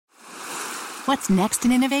What's next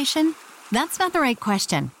in innovation? That's not the right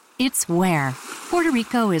question. It's where. Puerto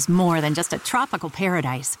Rico is more than just a tropical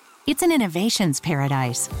paradise. It's an innovations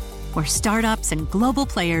paradise, where startups and global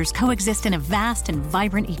players coexist in a vast and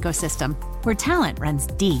vibrant ecosystem, where talent runs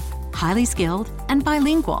deep, highly skilled, and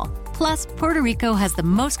bilingual. Plus, Puerto Rico has the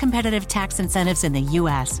most competitive tax incentives in the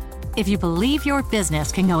U.S. If you believe your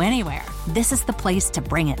business can go anywhere, this is the place to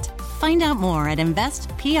bring it. Find out more at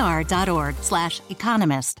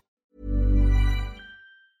investpr.org/economist.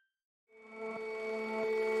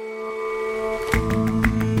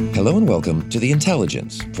 Hello and welcome to The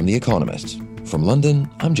Intelligence from The Economist. From London,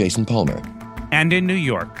 I'm Jason Palmer. And in New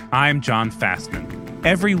York, I'm John Fastman.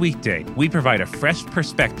 Every weekday, we provide a fresh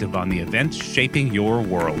perspective on the events shaping your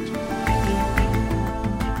world.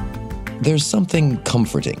 There's something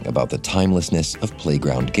comforting about the timelessness of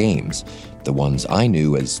playground games, the ones I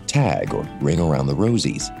knew as tag or ring around the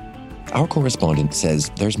rosies. Our correspondent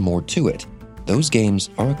says there's more to it. Those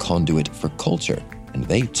games are a conduit for culture, and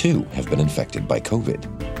they too have been infected by COVID.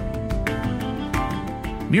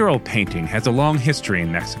 Mural painting has a long history in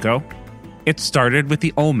Mexico. It started with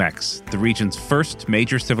the Olmecs, the region's first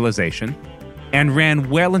major civilization, and ran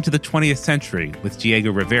well into the 20th century with Diego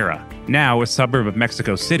Rivera, now a suburb of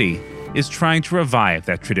Mexico City, is trying to revive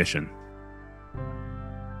that tradition.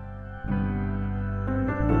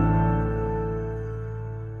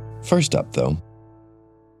 First up, though,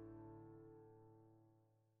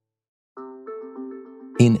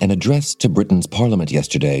 in an address to Britain's parliament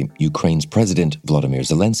yesterday, Ukraine's President Volodymyr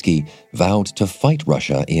Zelensky vowed to fight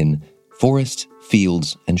Russia in forest,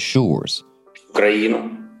 fields and shores. Україну,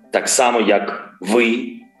 так само як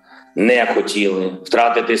ви не хотіли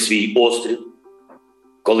втратити свій острів,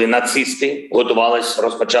 коли нацисти готувались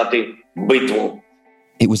розпочати битву.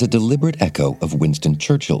 It was a deliberate echo of Winston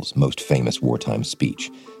Churchill's most famous wartime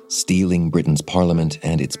speech, stealing Britain's parliament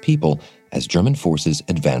and its people as German forces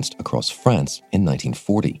advanced across France in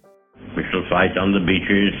 1940. We shall fight on the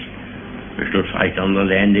beaches, we shall fight on the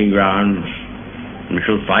landing grounds, we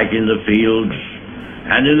shall fight in the fields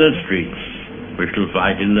and in the streets, we shall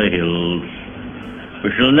fight in the hills, we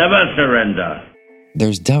shall never surrender.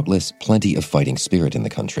 There's doubtless plenty of fighting spirit in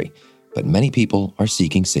the country, but many people are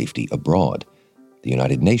seeking safety abroad. The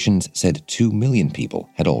United Nations said 2 million people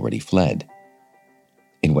had already fled.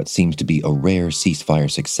 In what seems to be a rare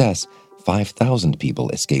ceasefire success, 5,000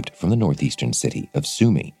 people escaped from the northeastern city of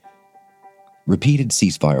Sumy. Repeated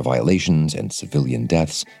ceasefire violations and civilian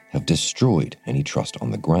deaths have destroyed any trust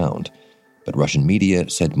on the ground, but Russian media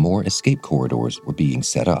said more escape corridors were being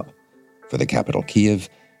set up for the capital Kyiv,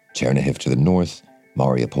 Chernihiv to the north,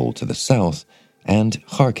 Mariupol to the south, and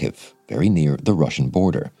Kharkiv, very near the Russian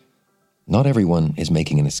border. Not everyone is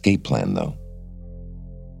making an escape plan, though.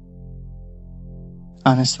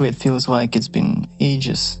 Honestly, it feels like it's been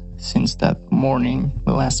ages since that morning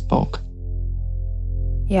we last spoke.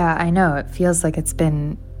 Yeah, I know. It feels like it's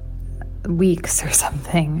been weeks or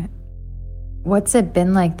something. What's it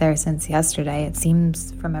been like there since yesterday? It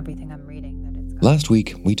seems, from everything I'm reading, that it's... Last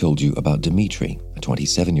week, we told you about Dmitry, a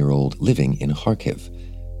 27-year-old living in Kharkiv.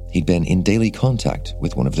 He'd been in daily contact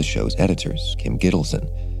with one of the show's editors, Kim Gittleson.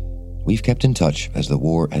 We've kept in touch as the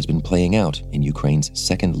war has been playing out in Ukraine's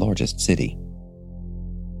second-largest city.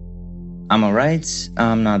 I'm alright,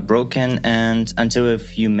 I'm not broken, and until a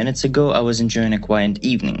few minutes ago, I was enjoying a quiet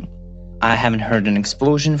evening. I haven't heard an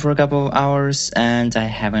explosion for a couple of hours, and I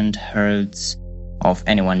haven't heard of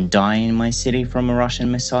anyone dying in my city from a Russian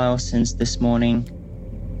missile since this morning,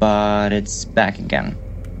 but it's back again.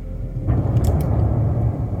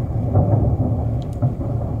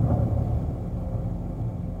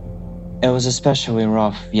 It was especially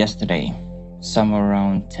rough yesterday. Somewhere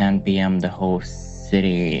around 10 p.m. the whole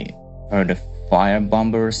city heard a fire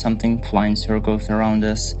bomber or something flying circles around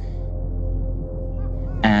us.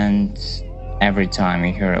 And every time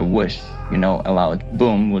you hear a whoosh, a loud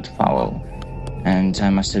boom would follow. And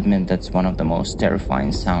I must admit that's one of the most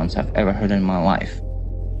terrifying sounds I've ever heard in my life.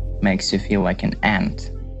 Makes you feel like an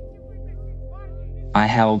ant. I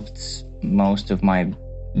helped most of my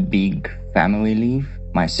big family leave.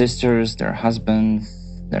 My sisters, their husbands,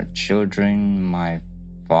 their children, my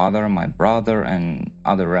father, my brother, and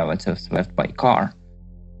other relatives left by car.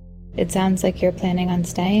 It sounds like you're planning on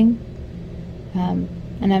staying, and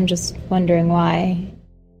I'm just wondering why.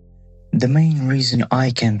 The main reason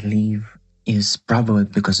I can't leave is probably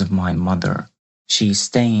because of my mother. She's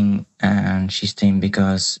staying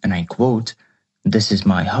because, and I quote, "This is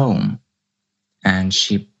my home," and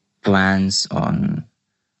she plans on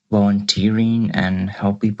volunteering and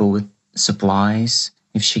help people with supplies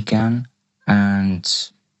if she can. And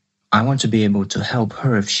I want to be able to help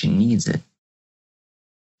her if she needs it.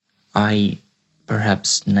 I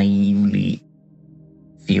perhaps naively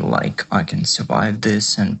feel like I can survive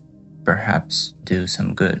this and perhaps do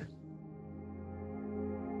some good.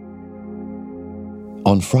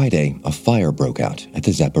 On Friday, a fire broke out at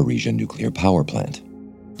the Zaporizhzhia nuclear power plant.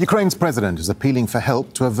 Ukraine's president is appealing for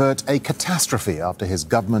help to avert a catastrophe after his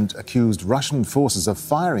government accused Russian forces of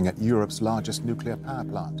firing at Europe's largest nuclear power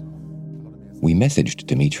plant. We messaged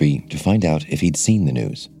Dmitry to find out if he'd seen the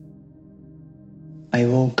news. I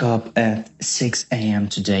woke up at 6 a.m.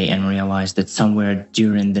 today and realized that somewhere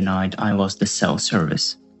during the night I lost the cell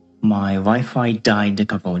service. My Wi-Fi died a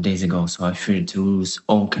couple of days ago, so I feared to lose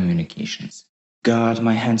all communications. Got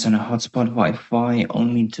my hands on a hotspot Wi-Fi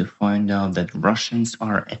only to find out that Russians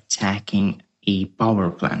are attacking a power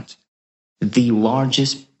plant. The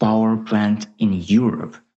largest power plant in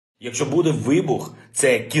Europe. Якщо буде вибух,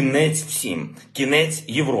 це кінець всім, кінець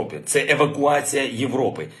Європі, це евакуація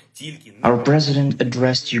Європи. Our president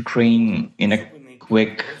addressed Ukraine in a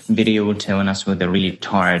quick video telling us with a really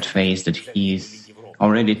tired face that he's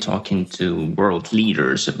already talking to world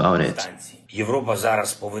leaders about it. Європа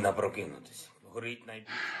зараз повинна прокинутися.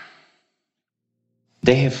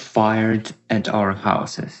 They have fired at our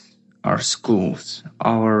houses, our schools,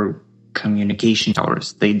 our communication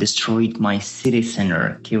towers. They destroyed my city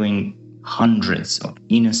center, killing hundreds of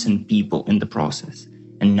innocent people in the process.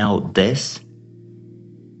 And now this?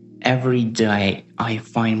 Every day I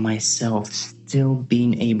find myself still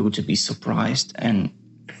being able to be surprised and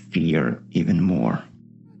fear even more.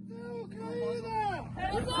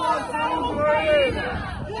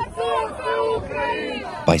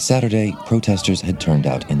 By Saturday, protesters had turned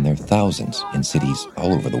out in their thousands in cities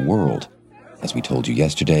all over the world. As we told you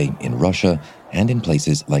yesterday, in Russia and in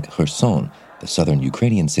places like Kherson, the southern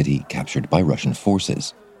Ukrainian city captured by Russian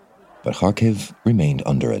forces. But Kharkiv remained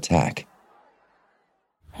under attack.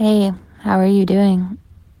 Hey, how are you doing?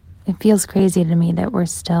 It feels crazy to me that we're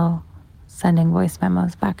still sending voice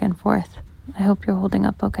memos back and forth. I hope you're holding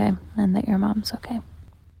up okay and that your mom's okay.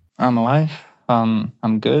 I'm alive.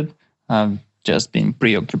 I'm good. I've just been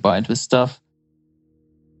preoccupied with stuff.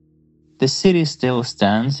 The city still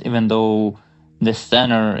stands, even though the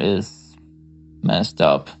center is messed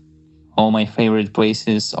up. All my favorite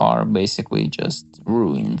places are basically just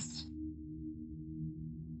ruins.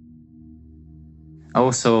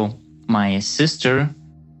 Also, my sister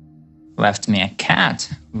left me a cat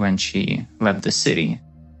when she left the city.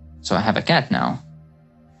 So I have a cat now.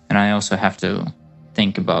 And I also have to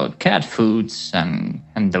think about cat foods and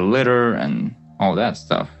the litter and all that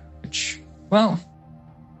stuff. Which, well,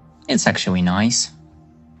 it's actually nice.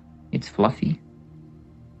 It's fluffy.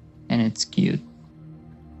 And it's cute.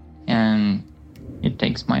 And it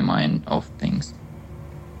takes my mind off things.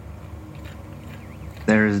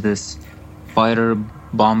 There's this fighter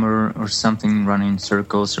bomber or something running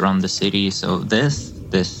circles around the city. So this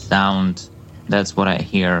sound, that's what I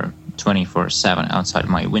hear 24/7 outside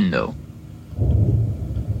my window.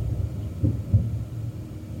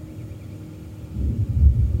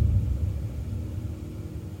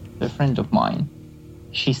 A friend of mine,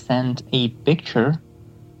 she sent a picture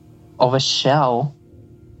of a shell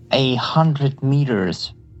 100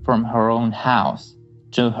 meters from her own house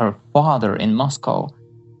to her father in Moscow.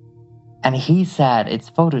 And he said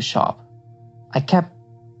it's Photoshop. I kept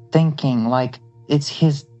thinking, like, it's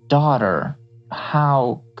his daughter.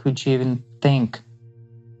 How could you even think?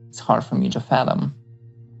 It's hard for me to fathom.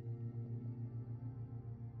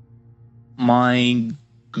 My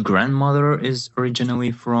grandmother is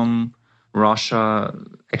originally from Russia.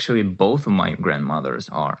 Actually, both of my grandmothers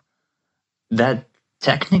are. That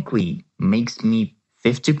technically makes me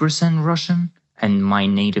 50% Russian, and my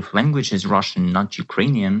native language is Russian, not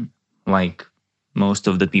Ukrainian, like most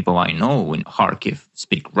of the people I know in Kharkiv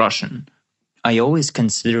speak Russian. I always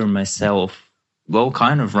consider myself, well,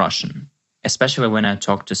 kind of Russian, especially when I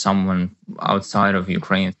talk to someone outside of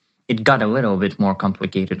Ukraine. It got a little bit more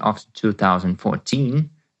complicated after 2014.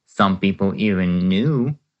 Some people even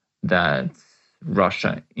knew that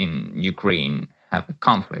Russia and Ukraine have a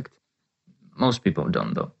conflict. Most people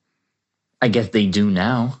don't, though. I guess they do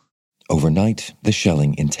now. Overnight, the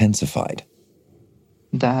shelling intensified.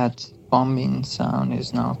 That bombing sound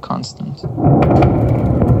is now constant.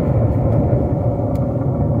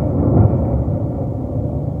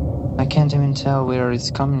 I can't even tell where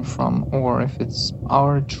it's coming from, or if it's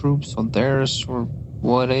our troops or theirs, or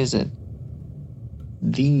what is it.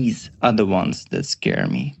 These are the ones that scare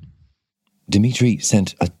me. Dmitry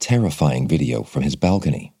sent a terrifying video from his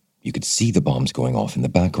balcony. You could see the bombs going off in the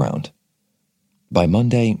background. By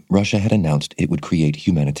Monday, Russia had announced it would create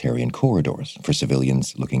humanitarian corridors for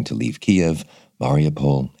civilians looking to leave Kiev,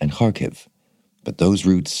 Mariupol, and Kharkiv. But those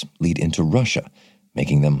routes lead into Russia,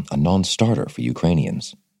 making them a non-starter for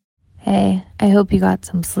Ukrainians. Hey, I hope you got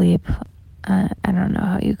some sleep. I don't know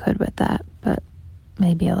how you could with that, but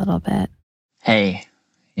maybe a little bit. Hey,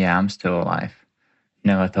 yeah, I'm still alive.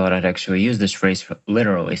 Never thought I'd actually use this phrase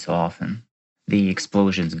literally so often. The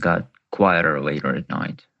explosions got quieter later at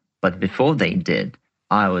night. But before they did,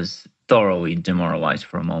 I was thoroughly demoralized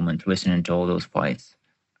for a moment listening to all those fights.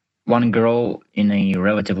 One girl in a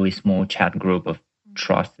relatively small chat group of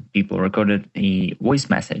trusted people recorded a voice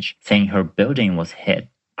message saying her building was hit,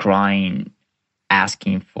 crying,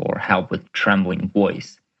 asking for help with trembling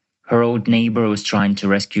voice. Her old neighbor was trying to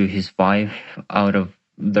rescue his wife out of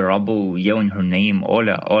the rubble, yelling her name,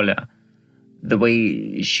 Ola, Ola. The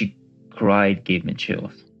way she cried gave me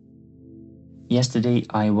chills. Yesterday,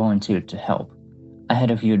 I volunteered to help. I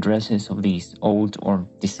had a few addresses of these old or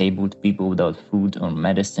disabled people without food or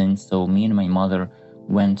medicine, so me and my mother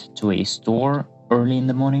went to a store early in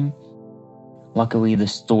the morning. Luckily, the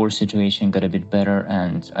store situation got a bit better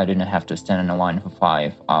and I didn't have to stand in a line for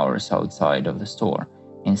 5 hours outside of the store.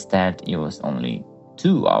 Instead, it was only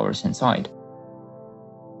 2 hours inside.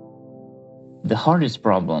 The hardest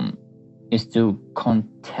problem is to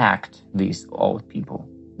contact these old people.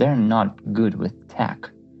 They're not good with tech.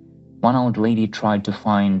 One old lady tried to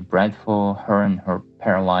find bread for her and her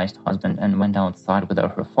paralyzed husband and went outside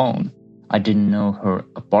without her phone. I didn't know her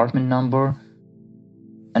apartment number.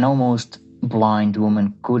 An almost blind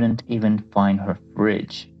woman couldn't even find her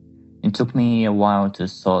fridge. It took me a while to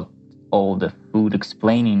sort all the food,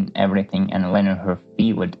 explaining everything and letting her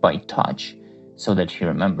feel it by touch so that she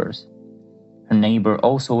remembers. Her neighbor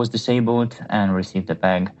also was disabled and received a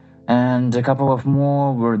bag, and a couple of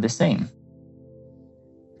more were the same.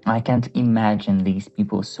 I can't imagine these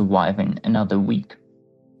people surviving another week.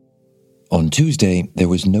 On Tuesday, there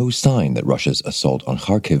was no sign that Russia's assault on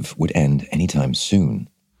Kharkiv would end anytime soon.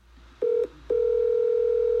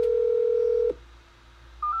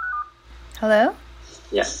 Hello?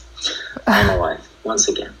 Yes, I'm alive once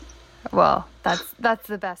again. Well, that's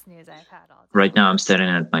the best news I've had all day. Right now I'm standing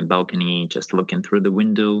at my balcony, just looking through the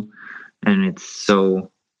window, and it's so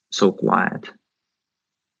quiet.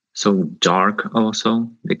 So dark also,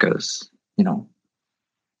 because,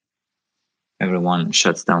 everyone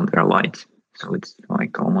shuts down their lights. So it's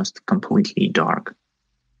like almost completely dark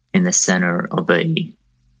in the center of a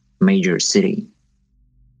major city.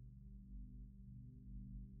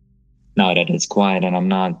 Now that it's quiet and I'm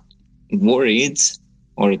not worried,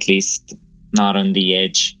 or at least not on the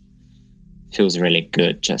edge, feels really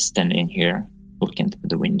good just standing here looking through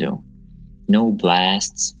the window. No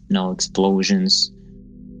blasts, no explosions.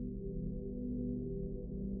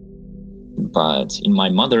 But in my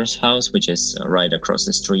mother's house, which is right across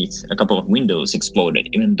the street, a couple of windows exploded,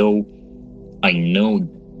 even though I know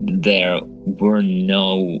there were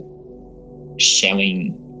no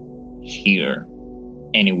shelling here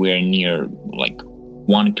anywhere near,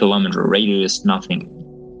 1 kilometer radius, nothing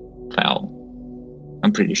fell.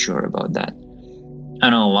 I'm pretty sure about that. I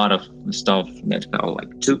know a lot of stuff that fell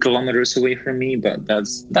 2 kilometers away from me, but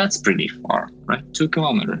that's pretty far, right? 2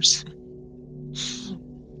 kilometers.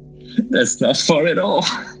 That's not far at all.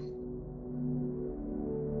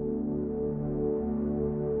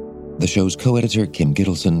 The show's co-editor, Kim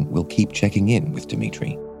Gittleson, will keep checking in with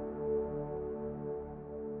Dmitry.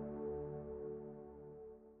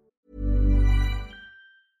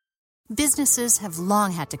 Businesses have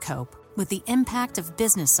long had to cope with the impact of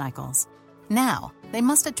business cycles. Now, they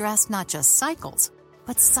must address not just cycles,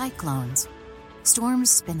 but cyclones. Storms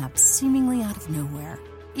spin up seemingly out of nowhere,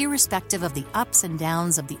 irrespective of the ups and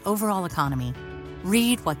downs of the overall economy.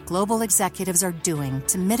 Read what global executives are doing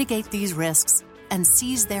to mitigate these risks and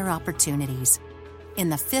seize their opportunities in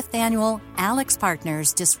the 5th annual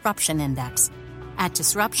AlixPartners Disruption Index at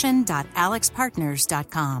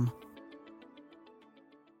disruption.alixpartners.com.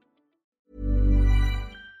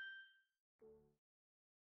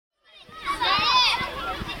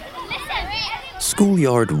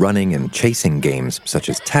 Schoolyard running and chasing games such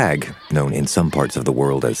as tag, known in some parts of the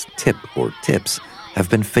world as tip or tips, have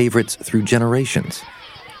been favorites through generations.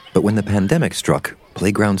 But when the pandemic struck,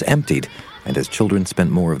 playgrounds emptied, and as children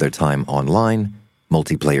spent more of their time online,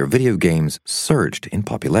 multiplayer video games surged in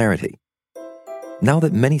popularity. Now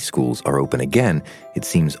that many schools are open again, it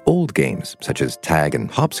seems old games such as tag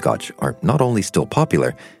and hopscotch are not only still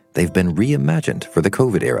popular, they've been reimagined for the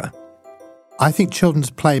COVID era. I think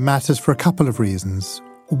children's play matters for a couple of reasons.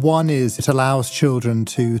 One is it allows children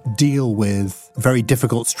to deal with very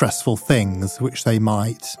difficult, stressful things which they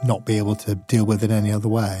might not be able to deal with in any other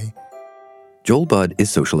way. Joel Budd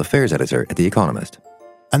is social affairs editor at The Economist.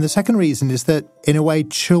 And the second reason is that, in a way,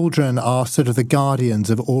 children are sort of the guardians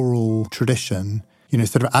of oral tradition. You know,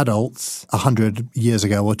 sort of adults 100 years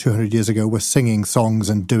ago or 200 years ago were singing songs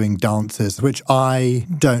and doing dances, which I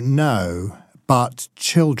don't know, but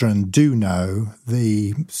children do know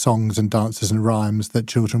the songs and dances and rhymes that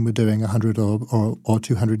children were doing 100 or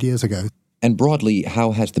 200 years ago. And broadly,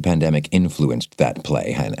 how has the pandemic influenced that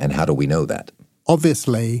play, and how do we know that?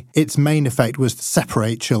 Obviously, its main effect was to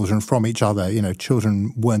separate children from each other. You know,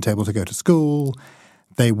 children weren't able to go to school.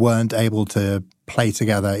 They weren't able to play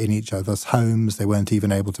together in each other's homes. They weren't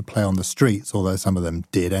even able to play on the streets, although some of them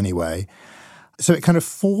did anyway. So it kind of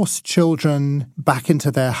forced children back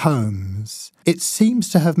into their homes. It seems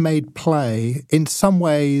to have made play in some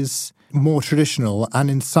ways more traditional and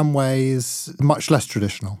in some ways much less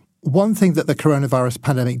traditional. One thing that the coronavirus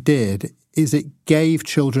pandemic did is it gave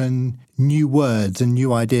children new words and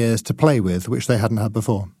new ideas to play with, which they hadn't had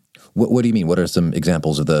before. What do you mean? What are some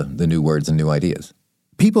examples of the new words and new ideas?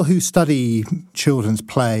 People who study children's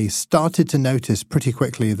play started to notice pretty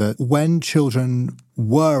quickly that when children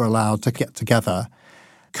were allowed to get together,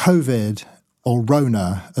 COVID, or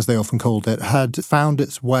Rona, as they often called it, had found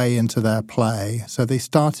its way into their play. So they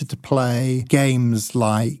started to play games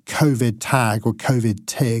like COVID Tag or COVID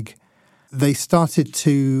Tig. They started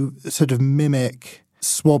to sort of mimic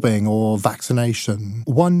swabbing or vaccination.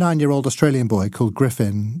 One 9-year-old Australian boy called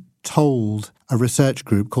Griffin told a research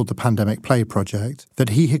group called the Pandemic Play Project that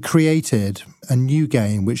he had created a new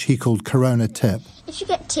game which he called Corona Tip. If you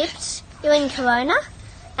get tipped, you're in Corona,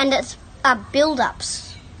 and it's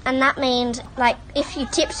build-ups. And that means, like, if you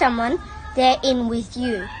tip someone, they're in with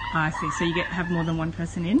you. I see. So you have more than one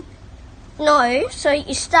person in? No, so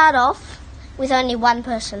you start off with only one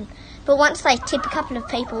person. But once they tip a couple of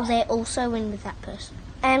people, they're also in with that person.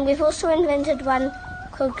 And we've also invented one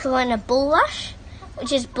called Corona Bull Rush,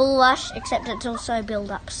 which is Bull Rush, except it's also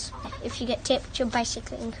build-ups. If you get tipped, you're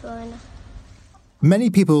basically in Corona. Many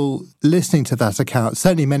people listening to that account,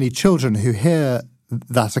 certainly many children who hear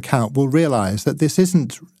that account, will realise that this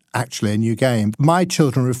isn't actually a new game. My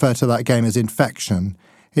children refer to that game as Infection.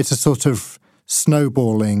 It's a sort of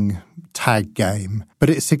snowballing tag game. But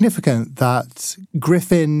it's significant that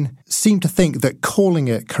Griffin seemed to think that calling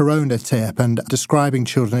it Corona Tip and describing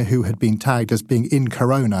children who had been tagged as being in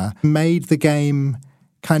Corona made the game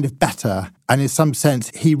kind of better. And in some sense,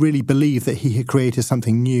 he really believed that he had created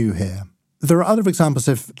something new here. There are other examples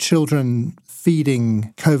of children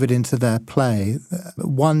feeding COVID into their play.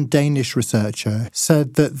 One Danish researcher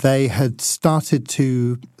said that they had started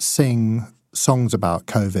to sing songs about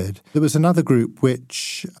COVID. There was another group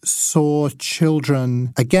which saw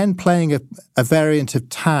children, again, playing a variant of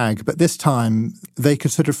tag, but this time they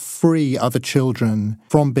could sort of free other children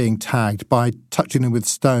from being tagged by touching them with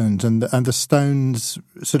stones, and the stones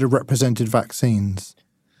sort of represented vaccines.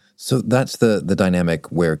 So that's the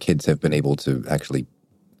dynamic where kids have been able to actually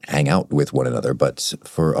hang out with one another, but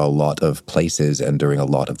for a lot of places and during a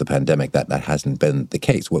lot of the pandemic, that hasn't been the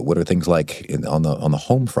case. What are things like on the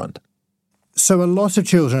home front? So a lot of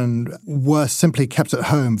children were simply kept at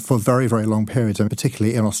home for very, very long periods, and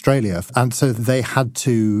particularly in Australia. And so they had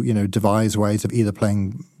to, devise ways of either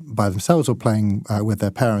playing by themselves or playing with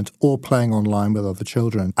their parents or playing online with other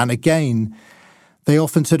children. And again, they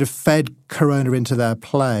often sort of fed Corona into their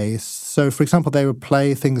play. So, for example, they would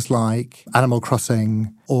play things like Animal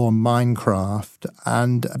Crossing or Minecraft,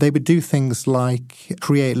 and they would do things like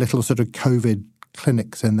create little sort of COVID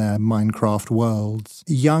clinics in their Minecraft worlds.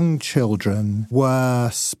 Young children were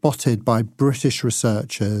spotted by British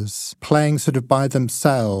researchers playing sort of by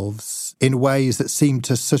themselves in ways that seemed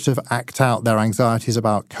to sort of act out their anxieties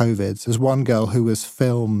about COVID. There's one girl who was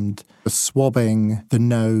filmed swabbing the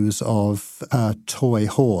nose of a toy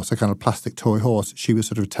horse, a kind of plastic toy horse. She was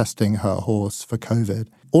sort of testing her horse for COVID.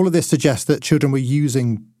 All of this suggests that children were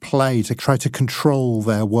using play to try to control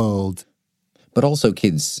their world. But also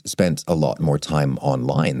kids spent a lot more time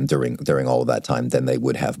online during all of that time than they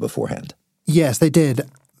would have beforehand. Yes, they did.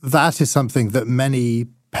 That is something that many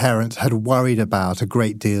parents had worried about a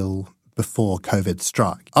great deal before COVID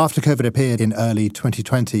struck. After COVID appeared in early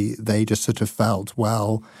 2020, they just sort of felt,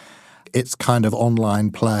 well, it's kind of online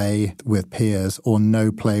play with peers or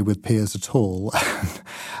no play with peers at all.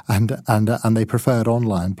 and they preferred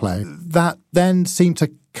online play. That then seemed to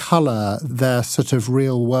colour their sort of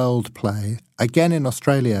real world play. Again, in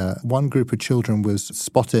Australia, one group of children was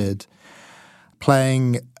spotted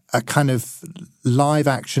playing a kind of live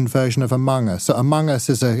action version of Among Us. So Among Us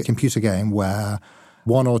is a computer game where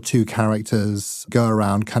one or two characters go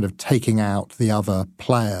around kind of taking out the other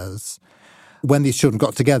players. When these children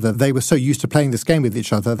got together, they were so used to playing this game with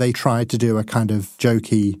each other, they tried to do a kind of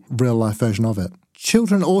jokey real-life version of it.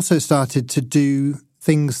 children also started to do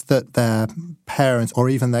things that their parents or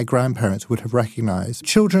even their grandparents would have recognised.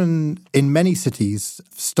 Children in many cities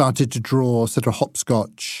started to draw sort of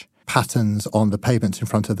hopscotch patterns on the pavements in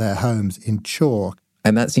front of their homes in chalk.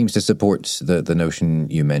 And that seems to support the notion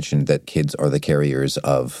you mentioned that kids are the carriers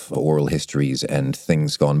of oral histories and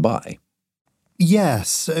things gone by.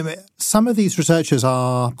 Yes. Some of these researchers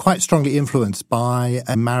are quite strongly influenced by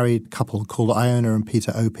a married couple called Iona and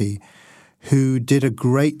Peter Opie, who did a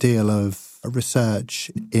great deal of research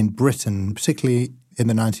in Britain, particularly in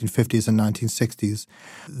the 1950s and 1960s.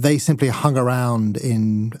 They simply hung around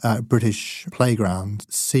in British playgrounds,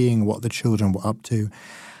 seeing what the children were up to.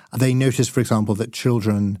 They noticed, for example, that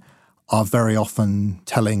children are very often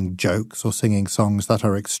telling jokes or singing songs that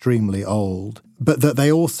are extremely old, but that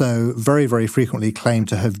they also very, very frequently claim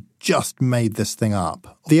to have just made this thing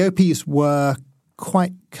up. The Opies were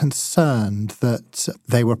quite concerned that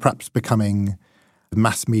they were perhaps becoming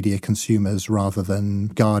mass media consumers rather than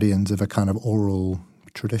guardians of a kind of oral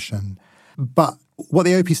tradition. But what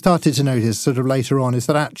the Opies started to notice sort of later on is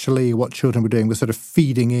that actually what children were doing was sort of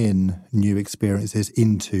feeding in new experiences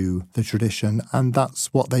into the tradition, and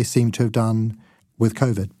that's what they seem to have done with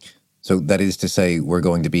COVID. So that is to say we're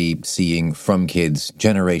going to be seeing from kids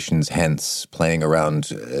generations hence playing around,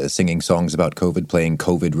 singing songs about COVID, playing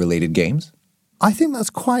COVID-related games? I think that's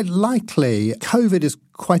quite likely. COVID is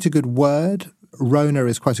quite a good word. Rona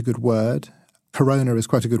is quite a good word. Corona is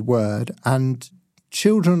quite a good word. And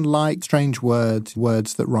children like strange words,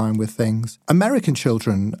 words that rhyme with things. American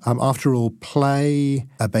children, after all, play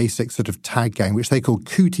a basic sort of tag game, which they call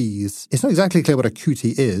cooties. It's not exactly clear what a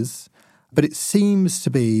cootie is, but it seems to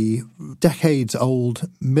be decades-old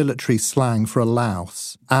military slang for a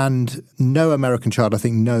louse. And no American child, I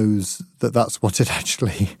think, knows that that's what it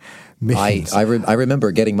actually means. I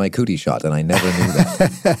remember getting my cootie shot, and I never knew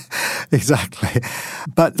that. Exactly.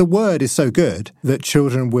 But the word is so good that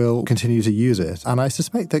children will continue to use it. And I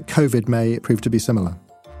suspect that COVID may prove to be similar.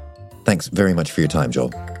 Thanks very much for your time,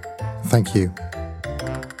 Joel. Thank you.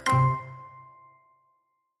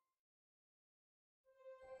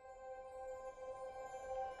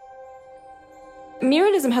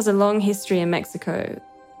 Muralism has a long history in Mexico.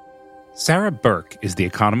 Sarah Burke is The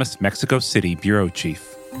Economist Mexico City bureau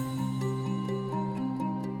chief.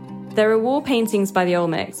 There are wall paintings by the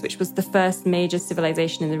Olmecs, which was the first major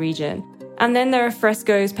civilization in the region. And then there are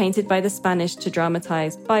frescoes painted by the Spanish to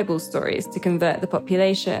dramatize Bible stories to convert the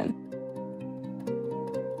population.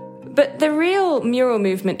 But the real mural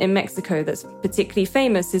movement in Mexico that's particularly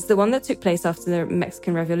famous is the one that took place after the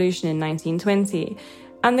Mexican Revolution in 1920.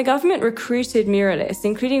 And the government recruited muralists,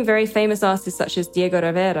 including very famous artists such as Diego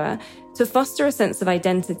Rivera, to foster a sense of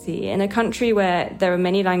identity in a country where there are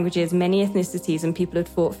many languages, many ethnicities, and people had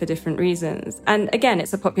fought for different reasons. And again,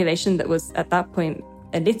 it's a population that was, at that point,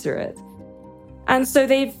 illiterate. And so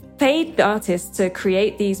they've paid artists to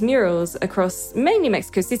create these murals across mainly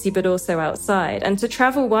Mexico City, but also outside, and to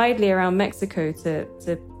travel widely around Mexico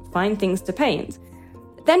to find things to paint.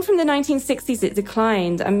 Then from the 1960s, it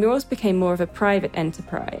declined, and murals became more of a private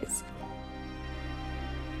enterprise.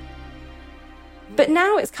 But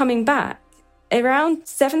now it's coming back. Around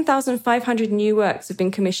 7,500 new works have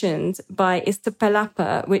been commissioned by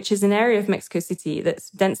Iztapalapa, which is an area of Mexico City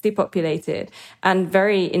that's densely populated and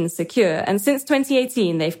very insecure. And since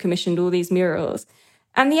 2018, they've commissioned all these murals.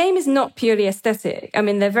 And the aim is not purely aesthetic. I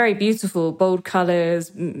mean, they're very beautiful, bold colors,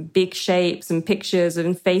 big shapes and pictures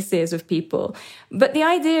and faces of people. But the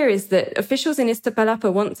idea is that officials in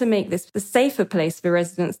Iztapalapa want to make this a safer place for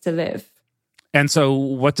residents to live. And so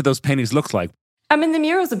what do those paintings look like? I mean, the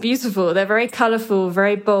murals are beautiful. They're very colorful,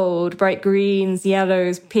 very bold, bright greens,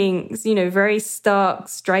 yellows, pinks, very stark,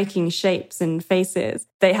 striking shapes and faces.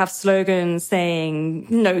 They have slogans saying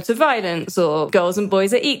no to violence or girls and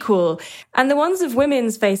boys are equal. And the ones of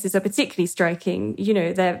women's faces are particularly striking.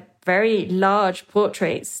 They're very large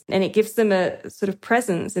portraits and it gives them a sort of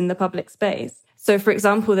presence in the public space. So, for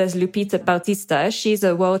example, there's Lupita Bautista. She's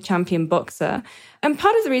a world champion boxer. And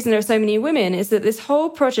part of the reason there are so many women is that this whole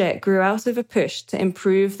project grew out of a push to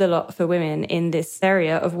improve the lot for women in this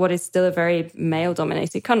area of what is still a very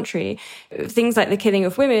male-dominated country. Things like the killing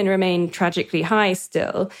of women remain tragically high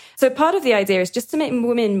still. So part of the idea is just to make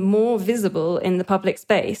women more visible in the public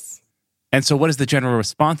space. And so what has the general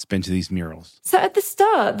response been to these murals? So at the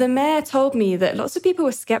start, the mayor told me that lots of people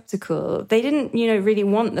were skeptical. They didn't, really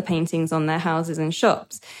want the paintings on their houses and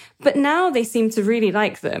shops. But now they seem to really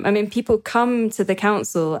like them. I mean, people come to the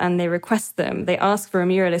council and they request them. They ask for a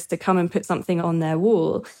muralist to come and put something on their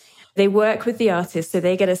wall. They work with the artists, so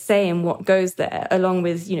they get a say in what goes there, along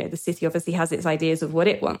with, the city obviously has its ideas of what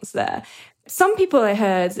it wants there. Some people I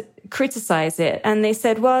heard criticize it, and they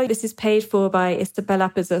said, well, this is paid for by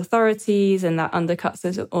Iztapalpa's authorities, and that undercuts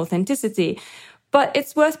its authenticity. But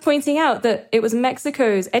it's worth pointing out that it was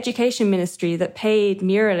Mexico's education ministry that paid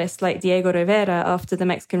muralists like Diego Rivera after the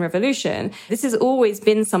Mexican Revolution. This has always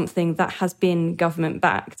been something that has been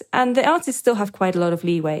government-backed, and the artists still have quite a lot of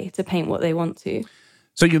leeway to paint what they want to.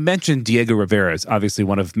 So you mentioned Diego Rivera is obviously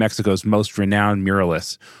one of Mexico's most renowned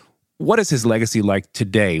muralists. What is his legacy like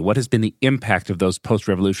today? What has been the impact of those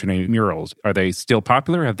post-revolutionary murals? Are they still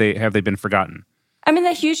popular? Have they been forgotten? I mean,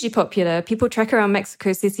 they're hugely popular. People trek around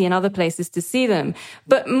Mexico City and other places to see them.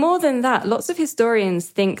 But more than that, lots of historians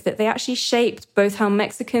think that they actually shaped both how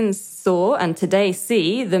Mexicans saw and today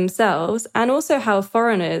see themselves, and also how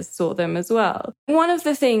foreigners saw them as well. One of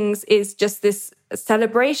the things is just this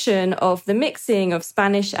celebration of the mixing of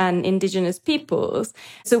Spanish and indigenous peoples.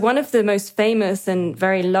 So one of the most famous and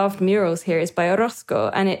very loved murals here is by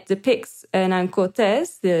Orozco, and it depicts Hernán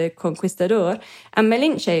Cortés, the conquistador, and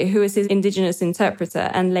Malinche, who is his indigenous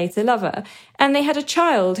interpreter and later lover. And they had a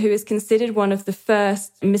child who is considered one of the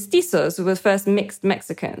first mestizos, or the first mixed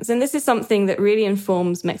Mexicans. And this is something that really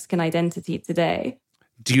informs Mexican identity today.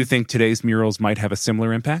 Do you think today's murals might have a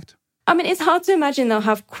similar impact? I mean, it's hard to imagine they'll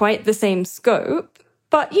have quite the same scope,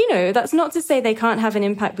 but, that's not to say they can't have an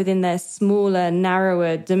impact within their smaller,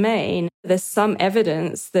 narrower domain. There's some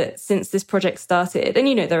evidence that since this project started, and,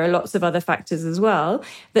 there are lots of other factors as well,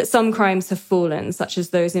 that some crimes have fallen, such as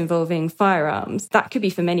those involving firearms. That could be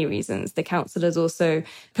for many reasons. The council has also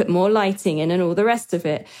put more lighting in and all the rest of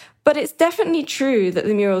it. But it's definitely true that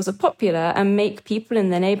the murals are popular and make people in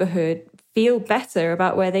their neighborhood feel better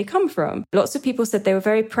about where they come from. Lots of people said they were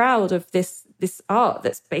very proud of this art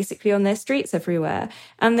that's basically on their streets everywhere.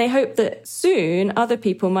 And they hope that soon other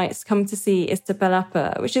people might come to see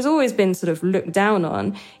Iztapalapa, which has always been sort of looked down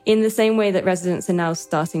on, in the same way that residents are now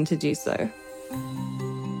starting to do so.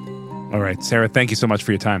 All right, Sarah, thank you so much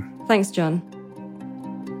for your time. Thanks, John.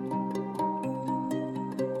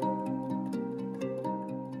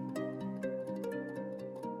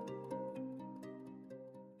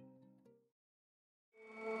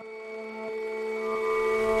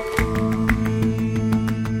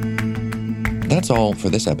 That's all for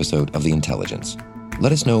this episode of The Intelligence.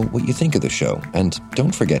 Let us know what you think of the show, and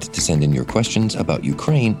don't forget to send in your questions about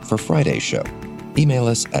Ukraine for Friday's show. Email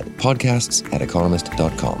us at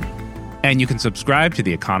podcasts@economist.com. And you can subscribe to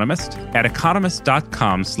The Economist at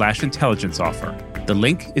economist.com/intelligence offer. The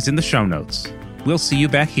link is in the show notes. We'll see you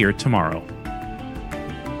back here tomorrow.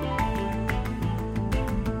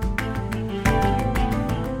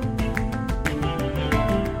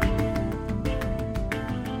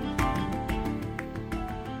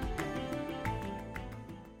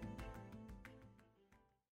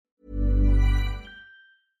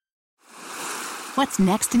 What's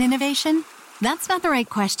next in innovation? That's not the right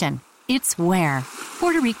question. It's where.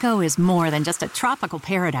 Puerto Rico is more than just a tropical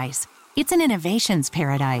paradise. It's an innovations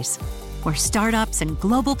paradise, where startups and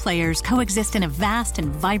global players coexist in a vast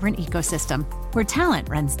and vibrant ecosystem, where talent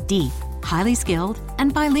runs deep, highly skilled,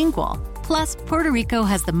 and bilingual. Plus, Puerto Rico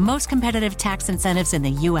has the most competitive tax incentives in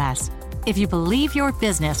the U.S. If you believe your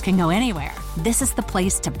business can go anywhere, this is the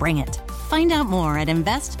place to bring it. Find out more at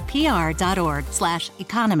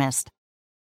investpr.org/economist.